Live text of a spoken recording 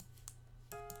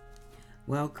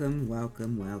Welcome,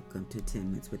 welcome, welcome to 10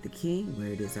 Minutes with the King,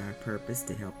 where it is our purpose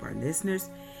to help our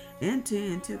listeners enter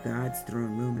into God's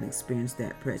throne room and experience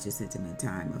that precious intimate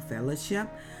time of fellowship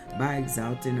by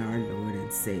exalting our Lord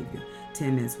and Savior.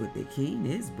 10 Minutes with the King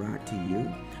is brought to you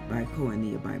by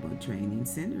Koinonia Bible Training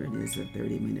Center. It is a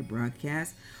 30-minute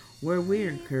broadcast where we're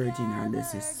encouraging our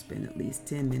listeners to spend at least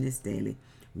 10 minutes daily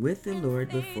with the Lord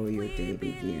before your day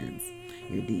begins.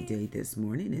 Your DJ this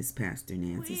morning is Pastor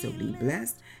Nancy, so be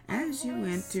blessed as you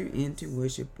enter into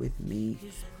worship with me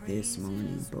this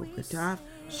morning. Bokatov,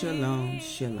 Shalom,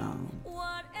 Shalom.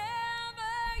 Whatever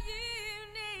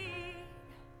you need,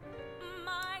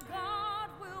 my God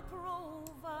will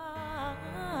provide.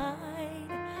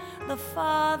 The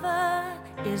Father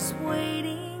is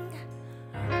waiting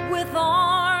with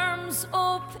arms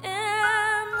open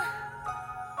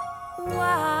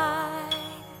wide.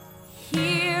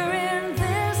 Here in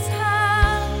this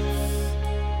house,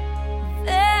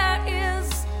 there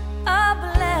is a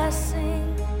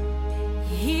blessing.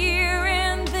 Here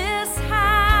in this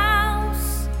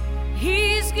house,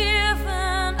 He's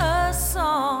given a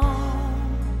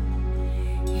song.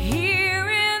 Here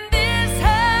in this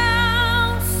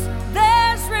house,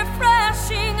 there's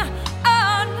refreshing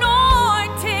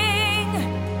anointing,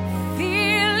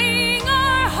 filling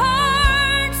our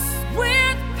hearts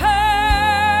with power.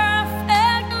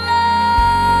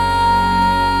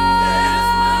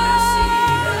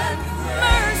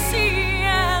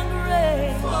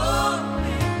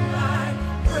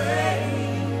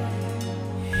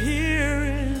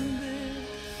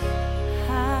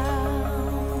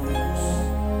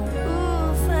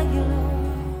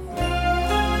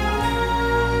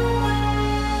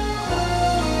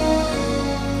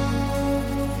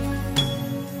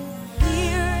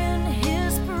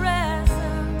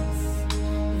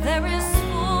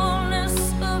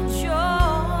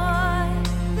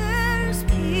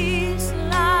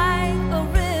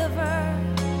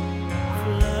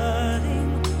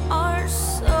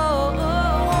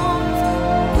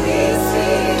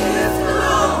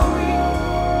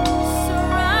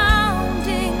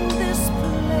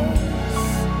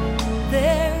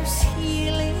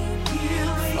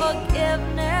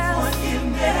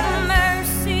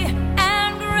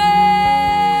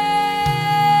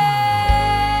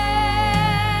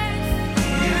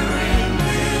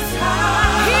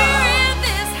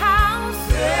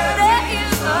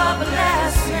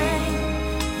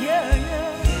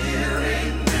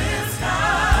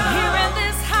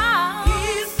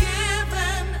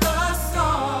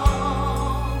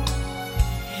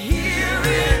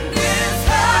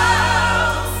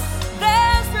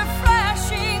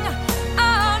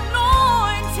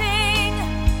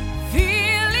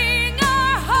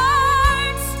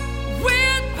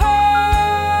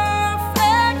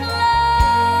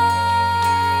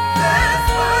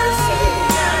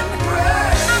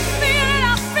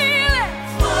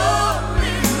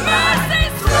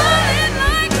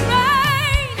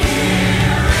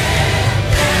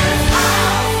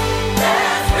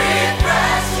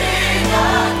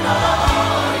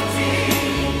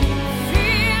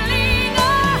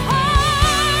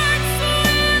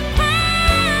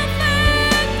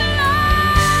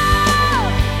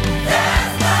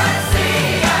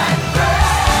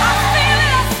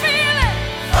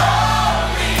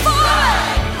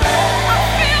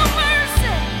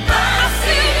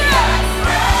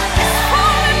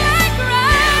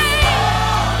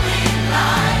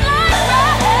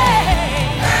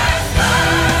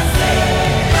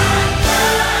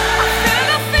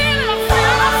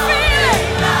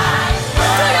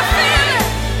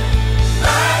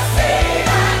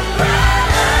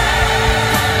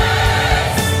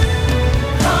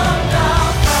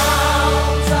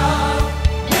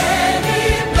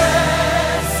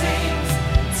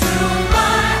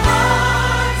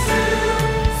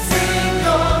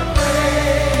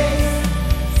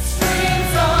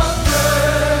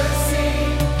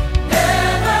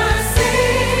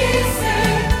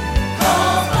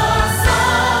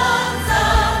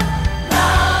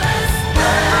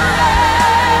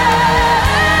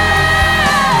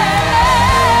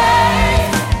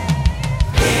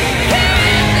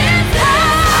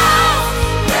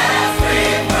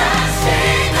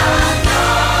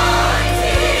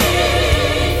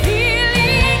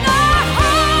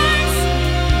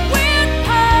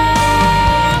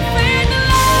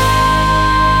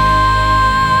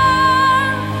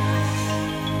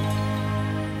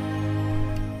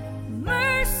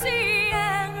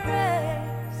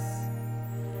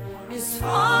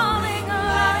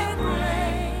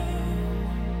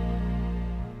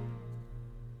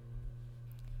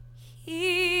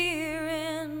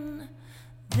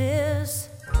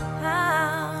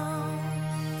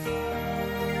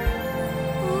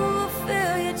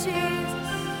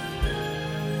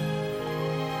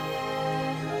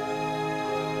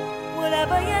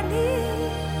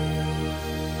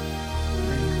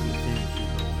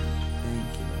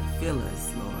 Fill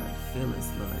us, Lord. Fill us,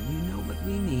 Lord. You know what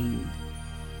we need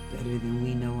better than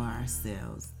we know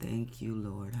ourselves. Thank you,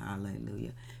 Lord.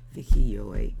 Hallelujah. Vicky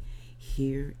Yoy,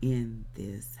 here in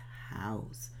this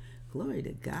house. Glory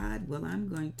to God. Well, I'm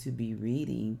going to be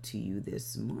reading to you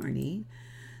this morning,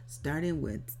 starting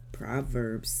with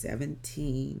Proverbs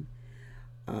 17,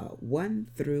 1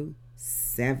 through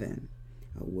 7.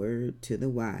 A word to the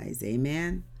wise.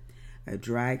 Amen. A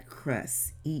dry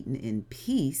crust eaten in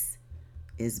peace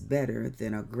is better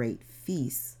than a great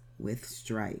feast with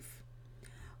strife.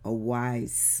 A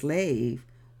wise slave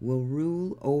will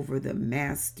rule over the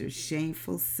master's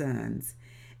shameful sons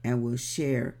and will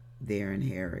share their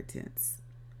inheritance.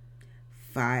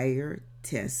 Fire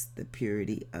tests the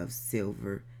purity of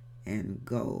silver and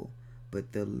gold,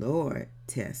 but the Lord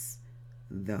tests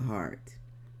the heart.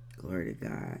 Glory to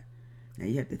God. Now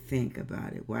you have to think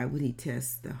about it. Why would he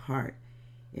test the heart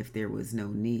if there was no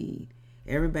need?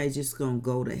 Everybody's just going to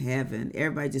go to heaven.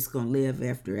 Everybody's just going to live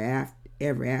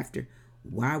ever after.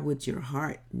 Why would your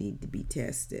heart need to be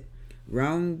tested?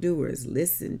 Wrongdoers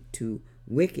listen to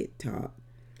wicked talk.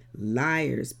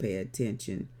 Liars pay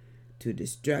attention to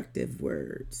destructive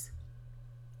words.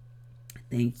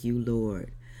 Thank you,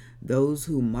 Lord. Those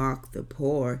who mock the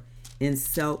poor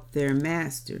insult their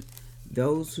master.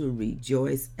 Those who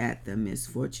rejoice at the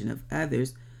misfortune of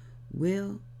others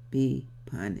will be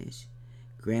punished.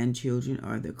 Grandchildren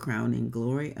are the crowning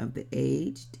glory of the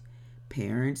aged.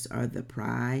 Parents are the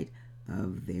pride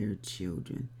of their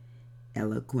children.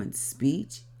 Eloquent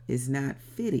speech is not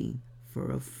fitting for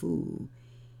a fool.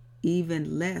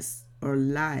 Even less are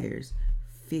liars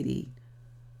fitting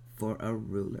for a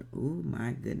ruler. Oh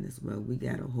my goodness. Well, we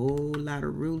got a whole lot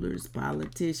of rulers,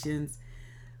 politicians.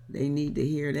 They need to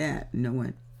hear that,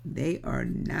 knowing they are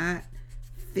not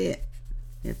fit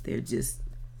if they're just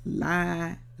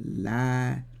lie.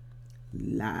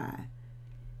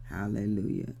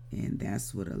 Hallelujah. And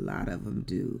that's what a lot of them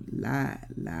do. Lie.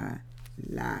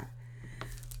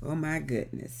 Oh my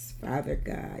goodness. Father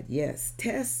God, yes,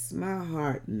 test my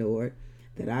heart, Lord,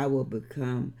 that I will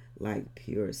become like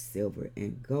pure silver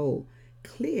and gold,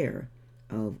 clear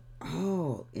of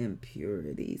all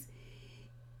impurities.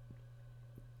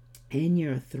 In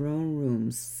your throne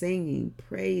room, singing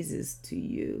praises to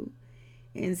you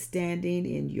and standing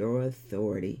in your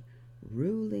authority,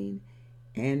 ruling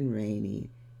and reigning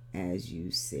as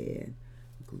you said.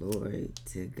 Glory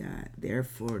to God.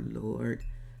 Therefore, Lord,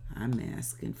 I'm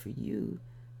asking for you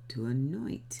to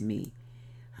anoint me.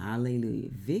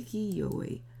 Hallelujah. Vicky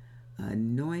Yoy,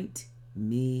 anoint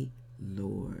me,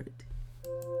 Lord.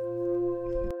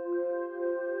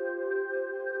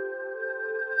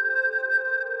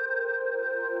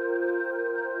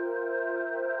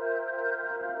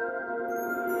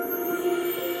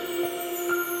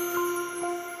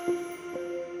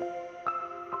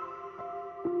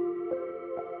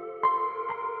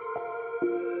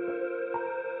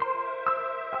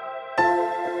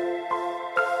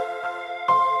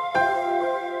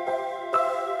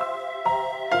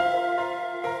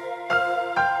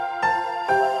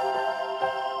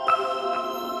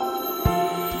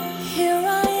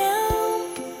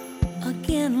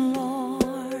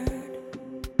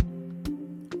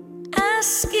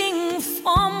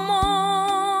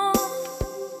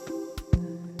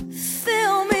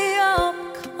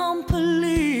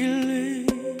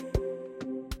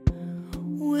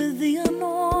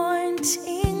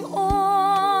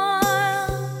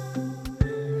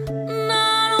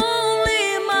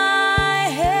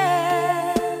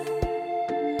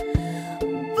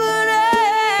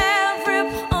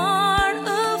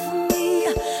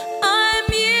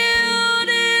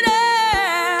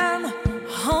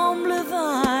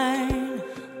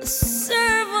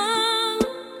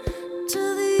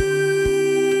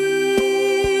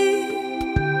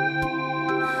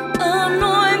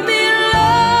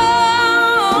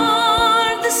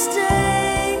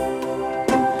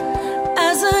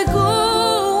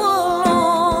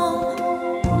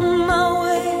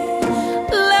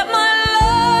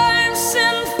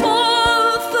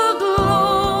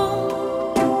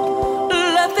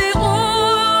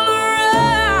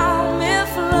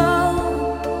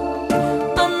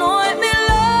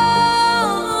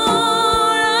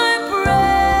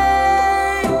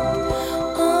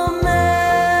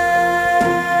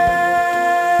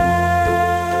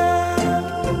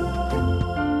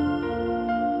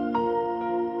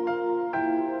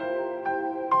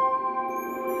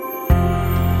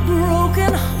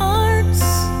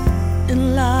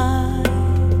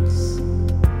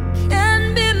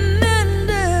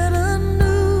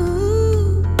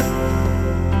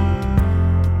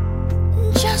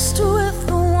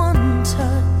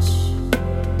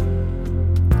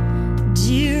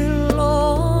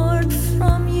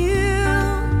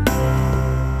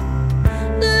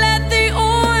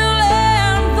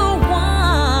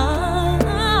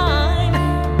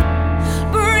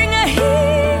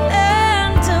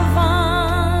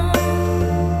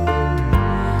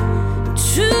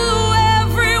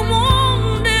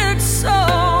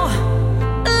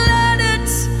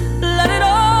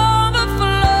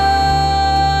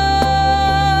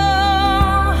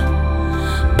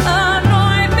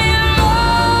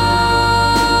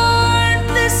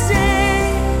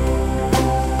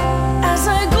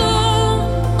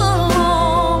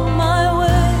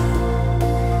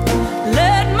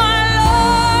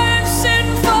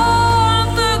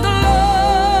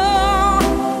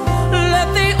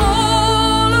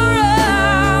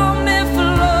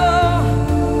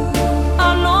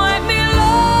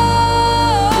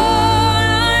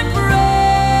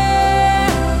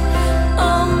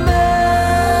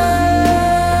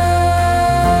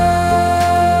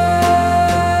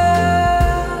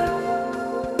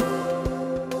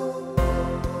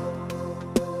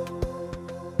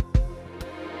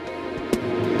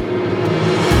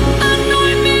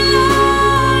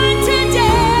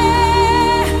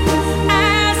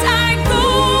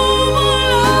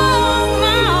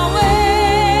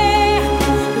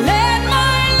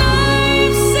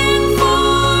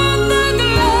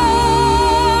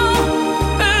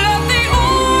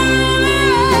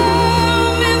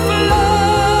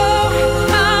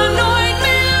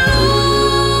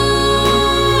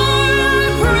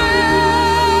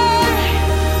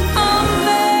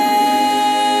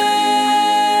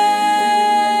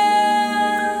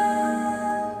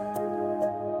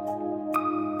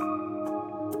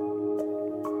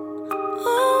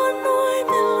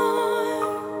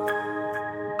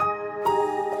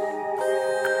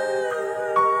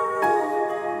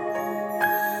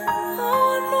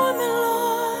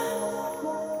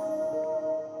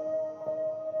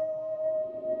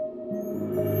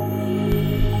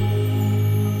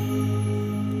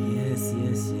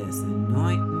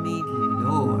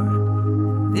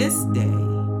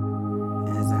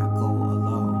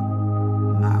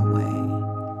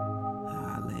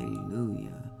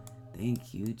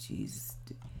 Jesus.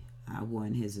 I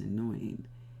want his anointing.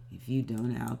 If you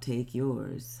don't, I'll take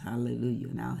yours. Hallelujah.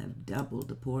 And I'll have double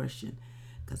the portion.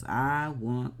 Because I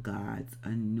want God's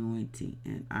anointing.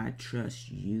 And I trust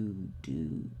you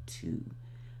do too.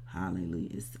 Hallelujah.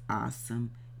 It's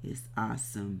awesome. It's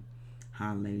awesome.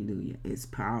 Hallelujah. It's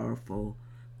powerful.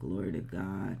 Glory to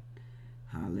God.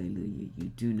 Hallelujah. You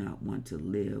do not want to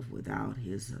live without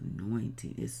his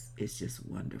anointing. It's just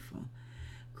wonderful.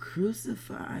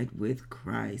 Crucified with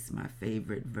Christ, my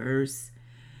favorite verse.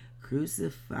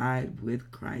 Crucified with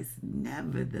Christ.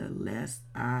 Nevertheless,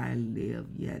 I live,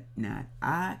 yet not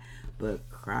I, but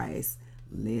Christ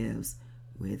lives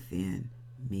within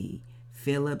me.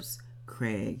 Phillips,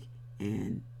 Craig,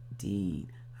 and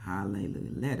Dean.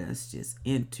 Hallelujah. Let us just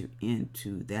enter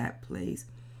into that place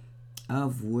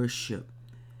of worship.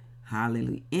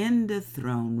 Hallelujah. In the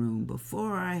throne room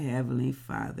before our Heavenly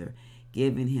Father,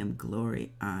 giving him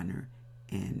glory, honor,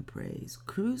 and praise.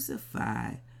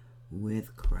 Crucified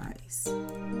with Christ.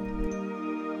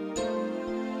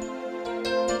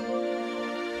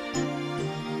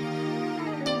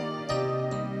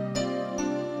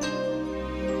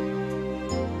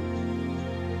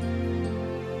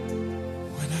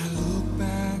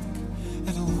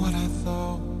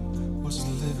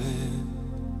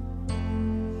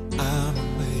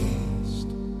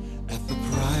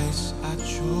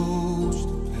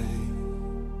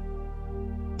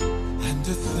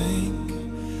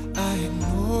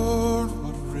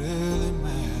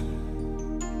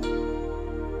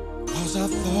 I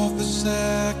thought the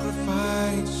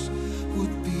sacrifice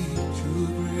would be too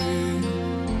great.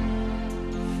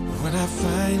 When I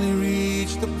finally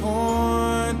reached the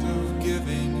point of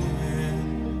giving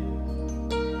in,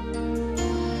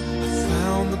 I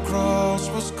found the cross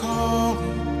was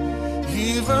calling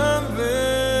even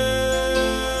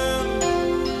then.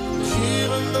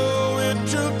 Even though it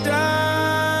took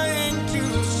dying to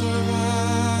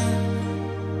survive,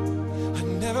 I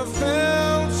never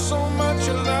felt so much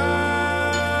alive.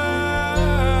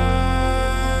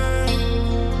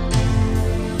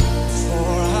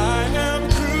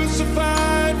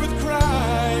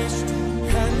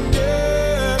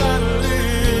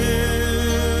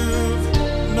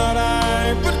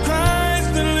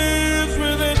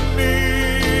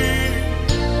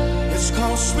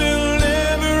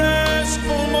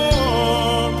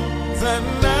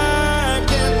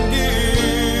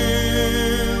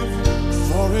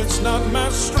 Not my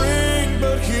strength,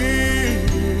 but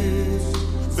his.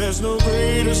 There's no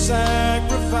greater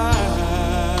sacrifice.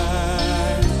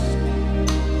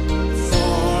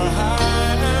 For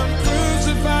I am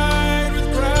crucified with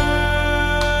Christ,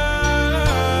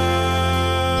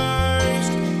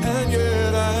 and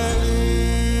yet I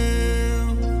live.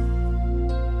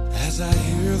 As I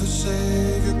hear the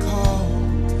Savior call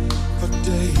for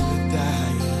daily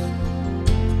dying,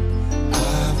 I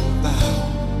will bow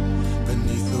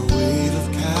beneath the weight of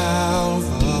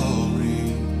Calvary.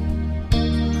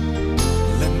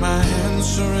 Let my hands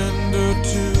surrender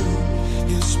to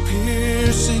his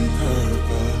piercing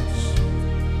purpose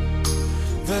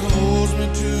that holds me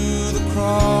to the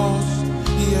cross,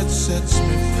 yet sets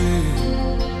me free.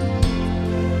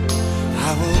 I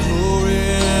will glory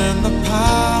in the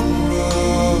power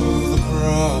of the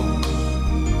cross.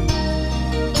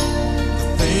 The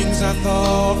things I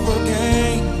thought were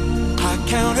gain, I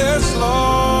count as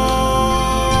loss,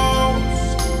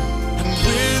 and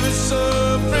with His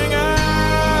suffering I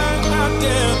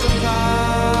identify,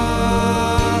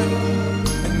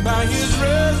 and by His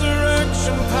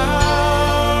resurrection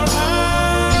power I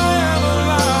am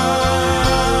alive.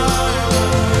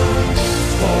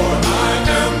 For I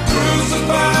am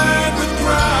crucified with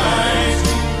Christ,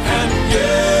 and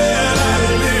yet I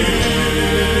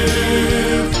live.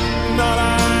 Not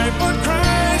I, but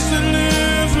Christ that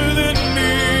lives within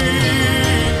me.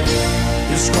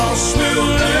 His cross will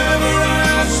never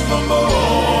ask for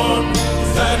more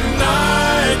than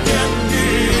I can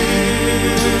give.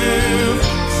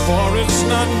 For it's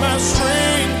not my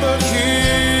strength, but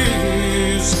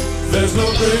His. There's no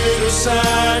greater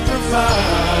sacrifice.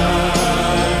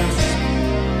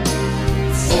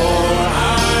 For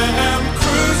I am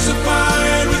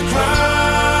crucified with Christ,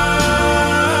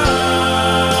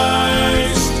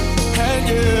 and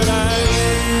yet I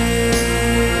live.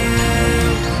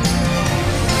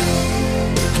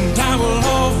 And I will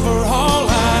offer all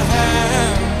I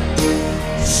have,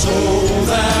 so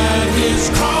that His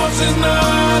cross is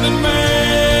not in vain.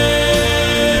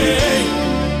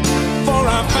 For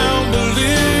I found to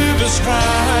live is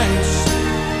Christ,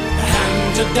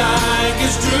 and to die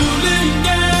is truly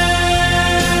gain.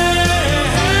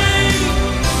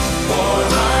 For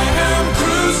I am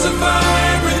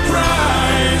crucified with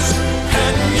Christ,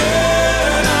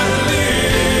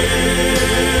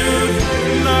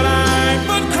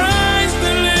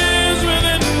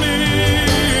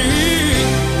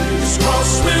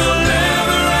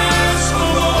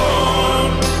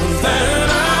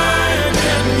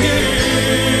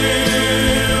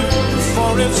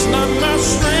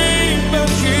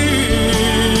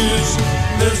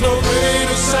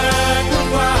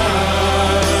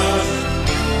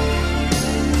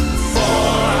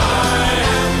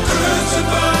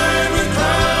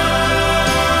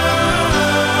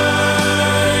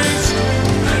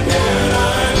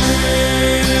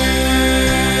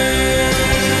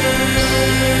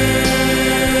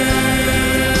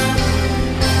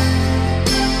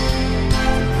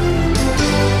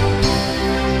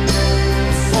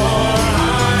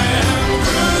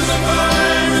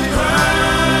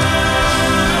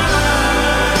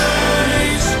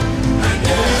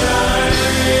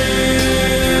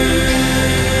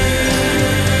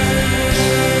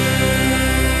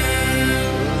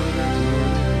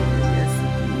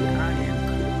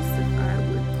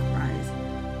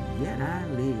 yet I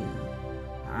live.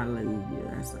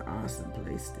 Hallelujah. That's an awesome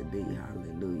place to be.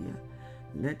 Hallelujah.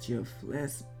 Let your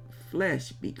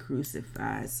flesh be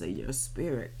crucified so your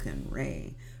spirit can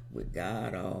reign with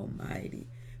God Almighty.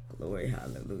 Glory,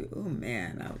 hallelujah. Oh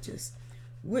man, I just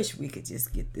wish we could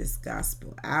just get this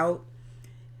gospel out.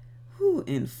 Who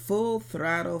in full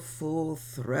throttle, full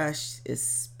thrush,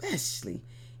 especially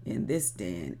in this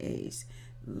day and age.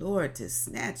 Lord, to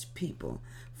snatch people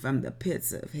from the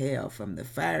pits of hell, from the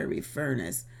fiery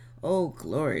furnace. Oh,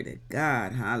 glory to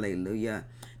God. Hallelujah.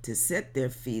 To set their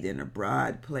feet in a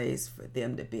broad place for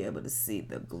them to be able to see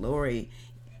the glory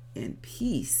and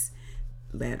peace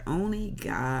that only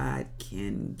God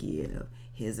can give.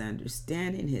 His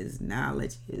understanding, his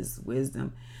knowledge, his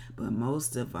wisdom, but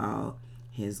most of all,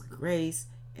 his grace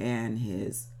and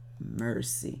his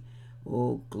mercy.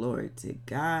 Oh, glory to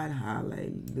God.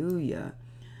 Hallelujah.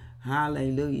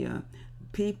 Hallelujah.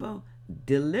 People,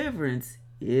 deliverance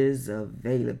is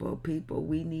available. People,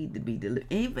 we need to be delivered.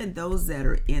 Even those that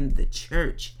are in the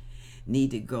church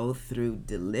need to go through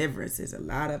deliverance. There's a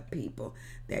lot of people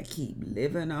that keep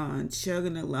living on,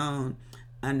 chugging along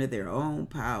under their own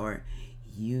power.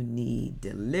 You need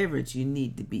deliverance. You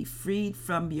need to be freed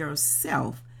from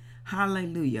yourself.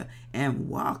 Hallelujah. And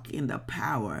walk in the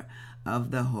power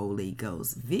of the Holy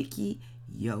Ghost. Vicky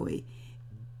Yohe,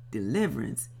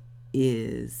 deliverance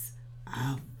is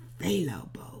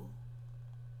available.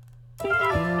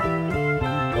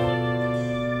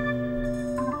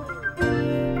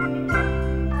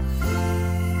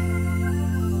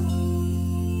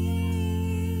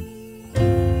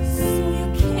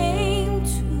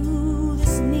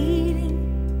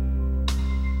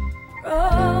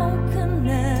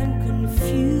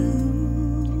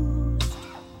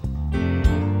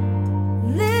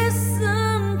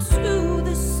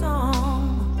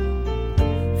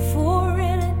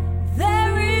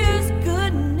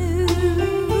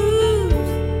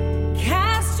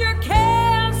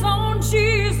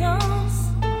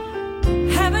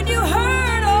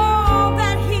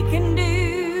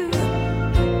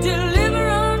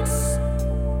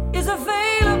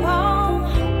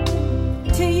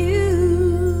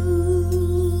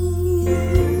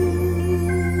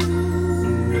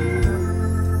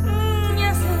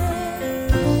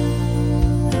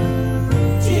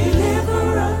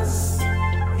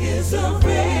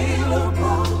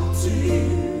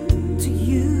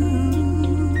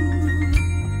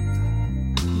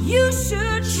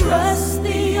 Trust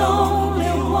the only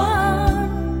one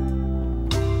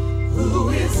who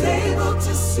is able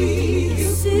to see you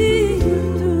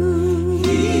through.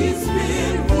 He's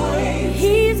been waiting.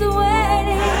 He's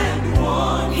waiting. And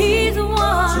wanting. He's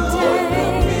wanting to work a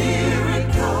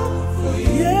miracle for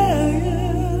you.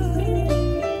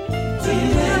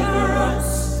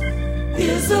 Deliverance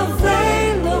is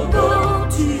available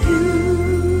to you.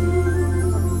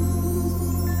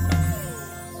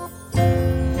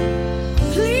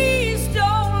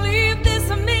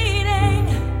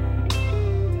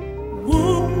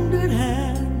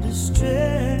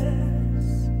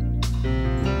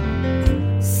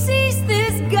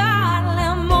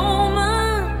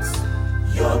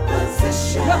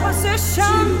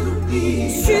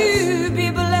 To be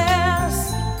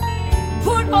blessed.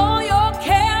 Put all your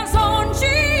cares on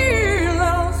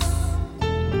Jesus.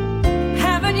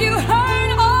 Haven't you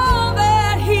heard all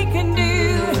that he can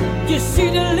do? You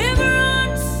see,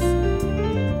 deliverance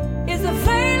is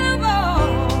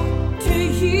available to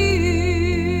you.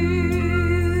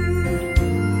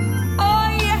 Oh,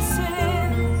 yes it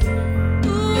is.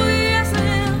 Oh, yes it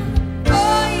is.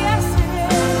 Oh, yes it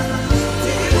is.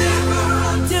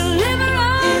 Deliverance.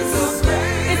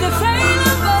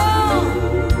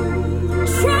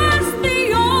 Trust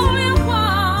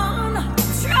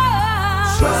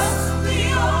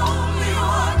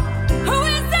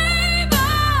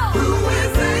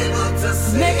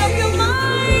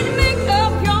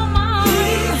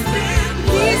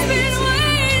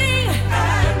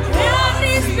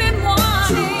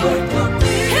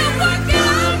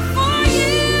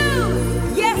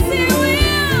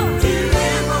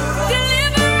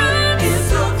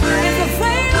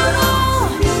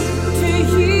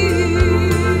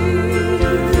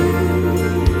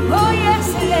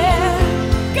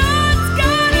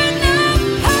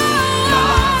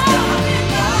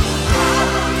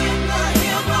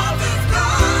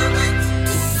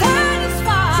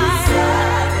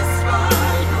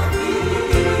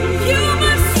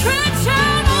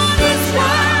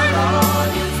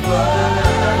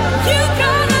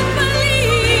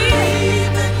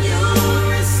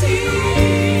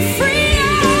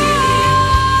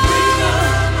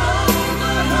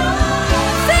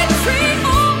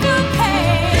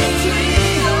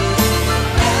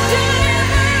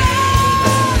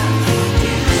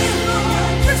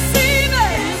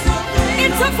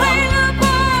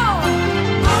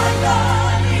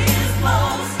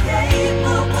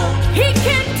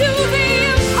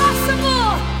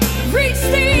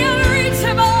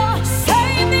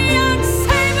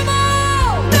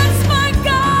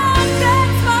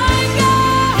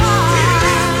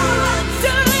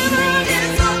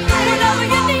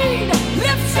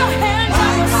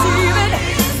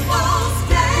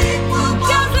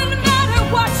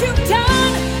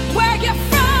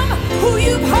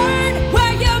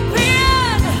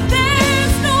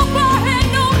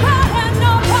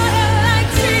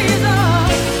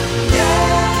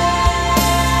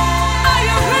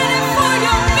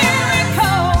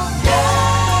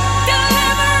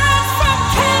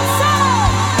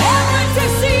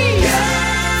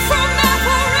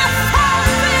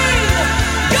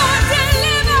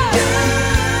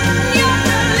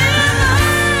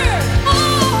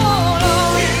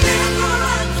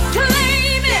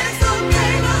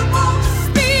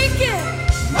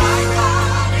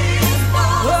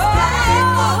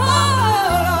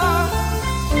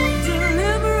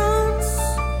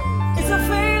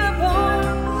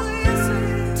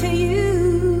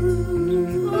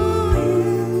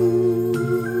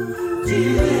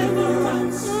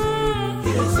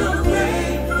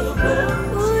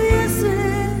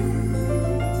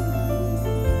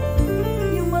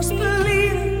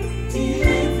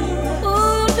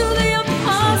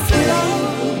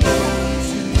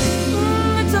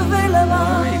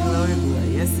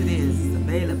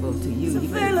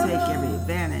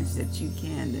you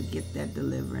can to get that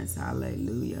deliverance.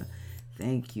 Hallelujah.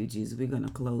 Thank you, Jesus. We're going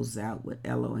to close out with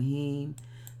Elohim,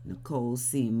 Nicole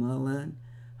C. Mullen.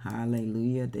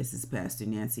 Hallelujah. This is Pastor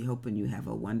Nancy, hoping you have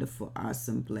a wonderful,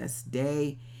 awesome, blessed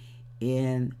day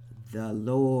in the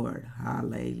Lord.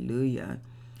 Hallelujah.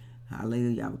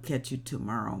 Hallelujah. I will catch you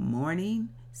tomorrow morning,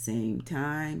 same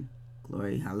time.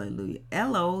 Glory. Hallelujah.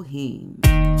 Elohim.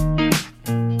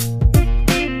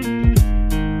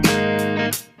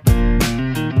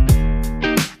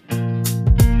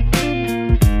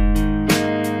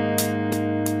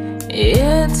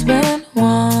 It's been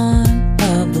one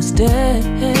of those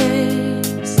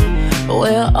days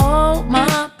where all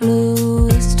my blue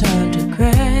is turned to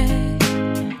gray.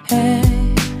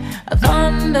 A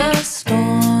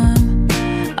thunderstorm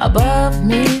above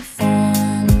me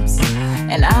forms,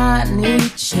 and I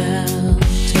need sheltering.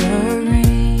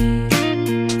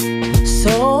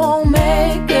 So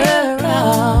maker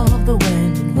of the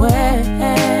wind and wave,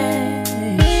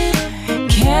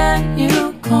 can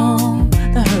you calm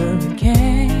the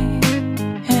hurricane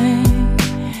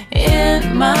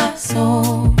in my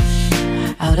soul,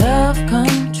 out of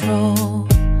control?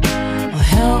 Oh,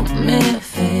 help me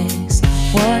face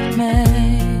what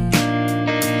may.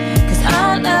 'Cause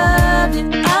I love you,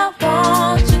 I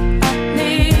want you, I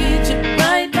need you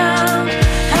right now.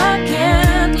 I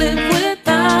can't live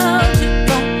without you,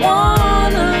 don't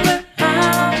wanna learn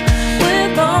how.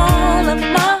 With all of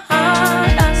my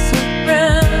heart I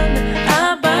surrender, I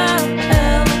bow.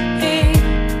 Elohim,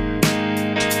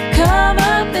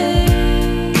 cover me.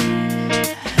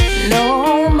 No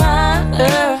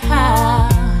matter how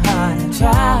hard I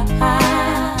try,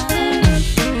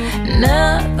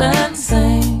 nothing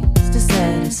seems to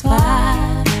satisfy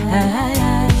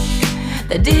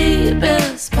the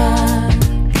deepest part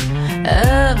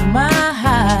of my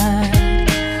heart,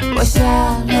 where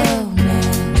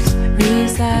shallowness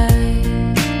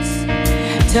resides.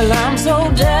 Till I'm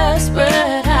so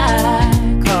desperate I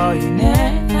call your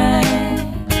name,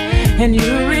 and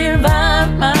you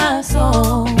revive my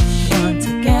soul once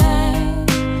again.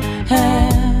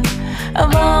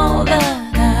 Of all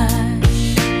that I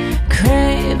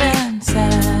crave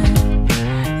inside,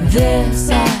 this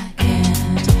I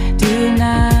can't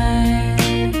deny.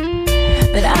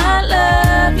 But I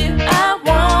love you, I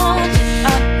want you,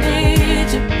 I need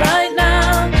you right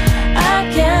now. I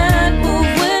can't move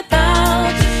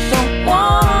without you, don't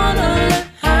wanna learn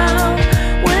how.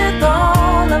 With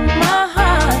all of my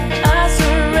heart I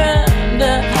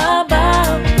surrender, I bow.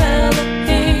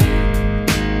 Elohim,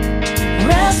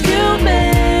 rescue me.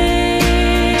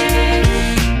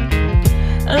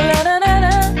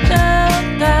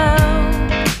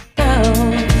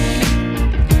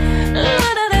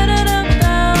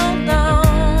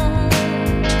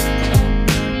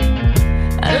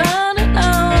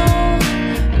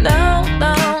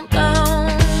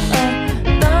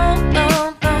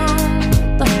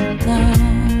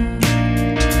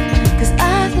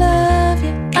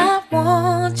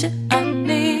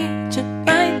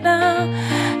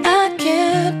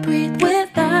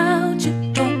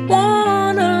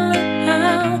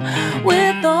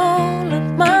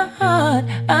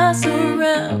 I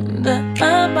surrender, I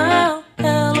bow.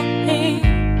 Elohim,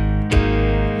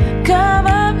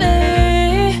 cover me,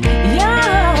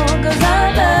 yeah, 'cause I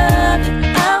love you,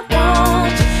 I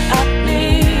want you, I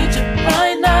need you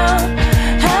right now.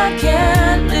 I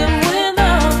can't live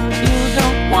without you,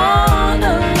 don't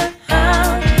wanna learn how.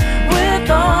 With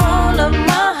all of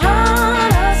my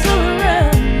heart I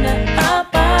surrender, I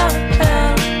bow.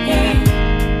 Elohim,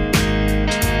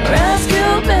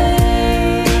 rescue me.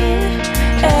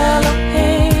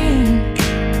 Elohim,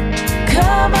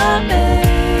 cover me.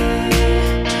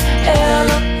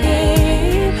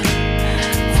 Elohim,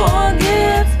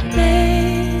 forgive me.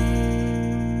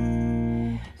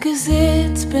 'Cause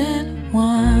it's been